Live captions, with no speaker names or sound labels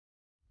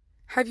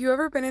Have you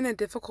ever been in a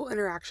difficult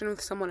interaction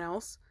with someone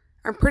else?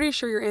 I'm pretty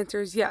sure your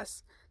answer is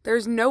yes. There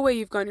is no way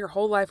you've gone your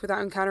whole life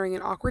without encountering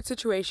an awkward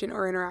situation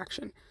or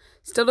interaction.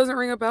 Still doesn't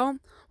ring a bell?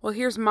 Well,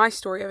 here's my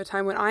story of a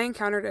time when I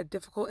encountered a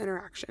difficult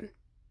interaction.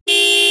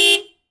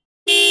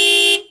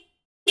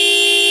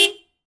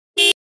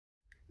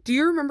 Do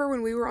you remember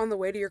when we were on the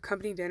way to your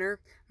company dinner?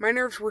 My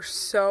nerves were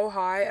so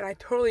high, and I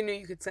totally knew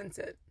you could sense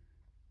it.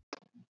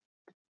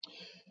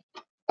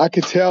 I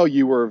could tell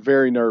you were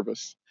very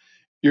nervous.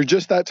 You're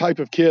just that type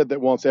of kid that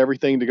wants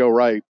everything to go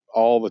right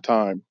all the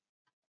time.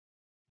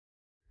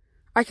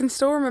 I can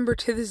still remember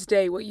to this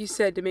day what you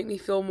said to make me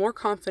feel more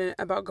confident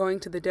about going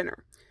to the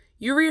dinner.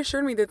 You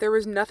reassured me that there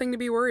was nothing to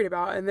be worried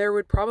about and there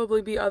would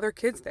probably be other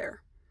kids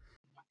there.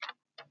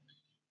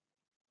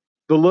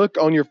 The look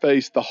on your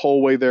face the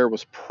whole way there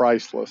was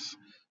priceless.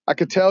 I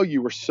could tell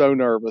you were so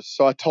nervous,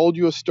 so I told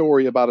you a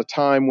story about a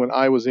time when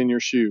I was in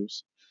your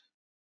shoes.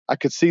 I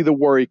could see the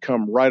worry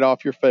come right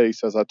off your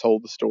face as I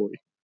told the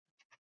story.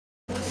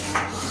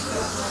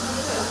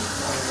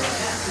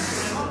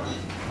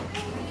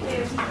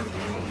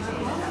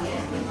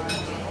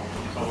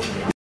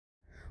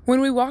 When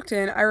we walked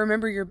in, I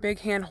remember your big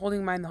hand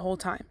holding mine the whole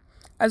time.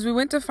 As we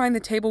went to find the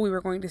table we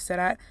were going to sit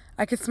at,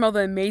 I could smell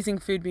the amazing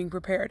food being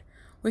prepared.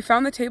 We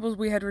found the tables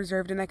we had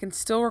reserved, and I can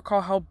still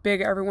recall how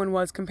big everyone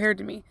was compared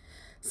to me.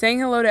 Saying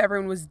hello to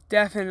everyone was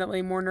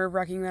definitely more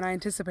nerve-wracking than I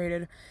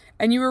anticipated.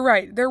 And you were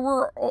right, there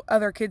were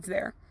other kids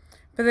there,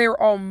 but they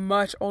were all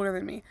much older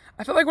than me.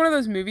 I felt like one of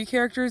those movie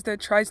characters that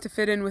tries to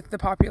fit in with the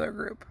popular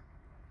group.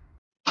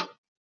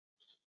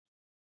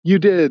 You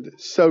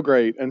did so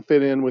great and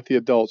fit in with the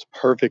adults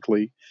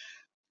perfectly.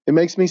 It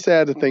makes me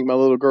sad to think my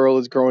little girl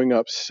is growing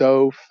up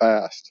so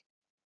fast.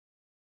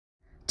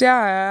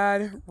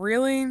 Dad,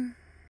 really?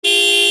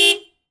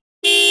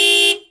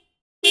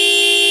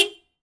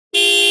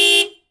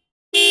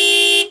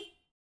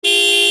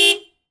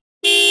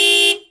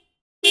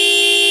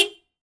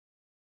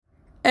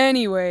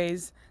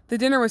 Anyways, the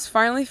dinner was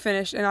finally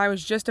finished and I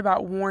was just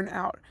about worn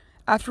out.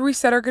 After we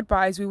said our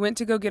goodbyes, we went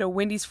to go get a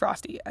Wendy's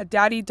Frosty, a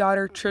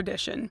daddy-daughter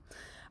tradition.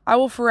 I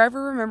will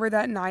forever remember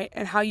that night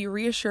and how you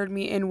reassured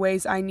me in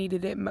ways I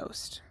needed it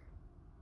most.